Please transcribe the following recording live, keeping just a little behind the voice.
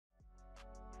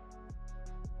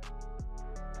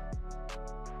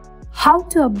How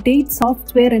to update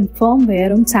software and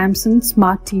firmware on Samsung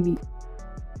Smart TV.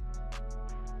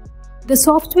 The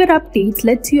software updates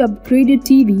lets you upgrade your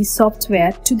TV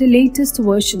software to the latest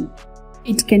version.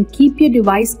 It can keep your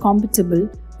device compatible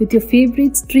with your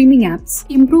favorite streaming apps,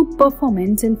 improve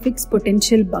performance and fix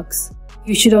potential bugs.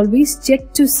 You should always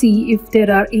check to see if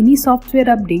there are any software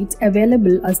updates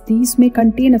available, as these may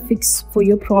contain a fix for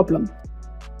your problem.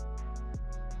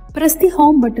 Press the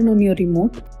home button on your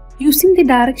remote. Using the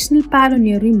directional pad on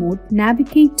your remote,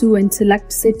 navigate to and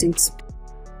select Settings.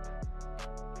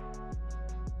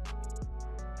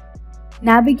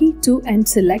 Navigate to and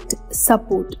select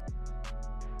Support.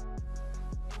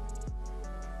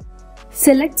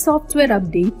 Select Software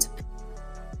Update.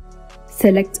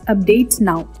 Select Update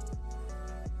Now.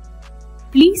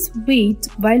 Please wait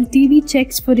while TV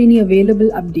checks for any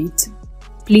available updates.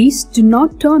 Please do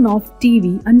not turn off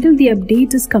TV until the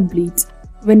update is complete.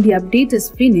 When the update is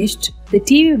finished, the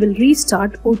TV will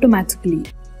restart automatically.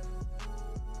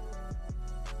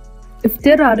 If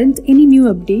there aren't any new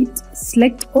updates,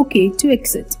 select OK to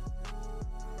exit.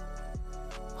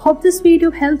 Hope this video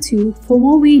helps you. For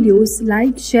more videos,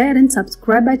 like, share and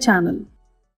subscribe our channel.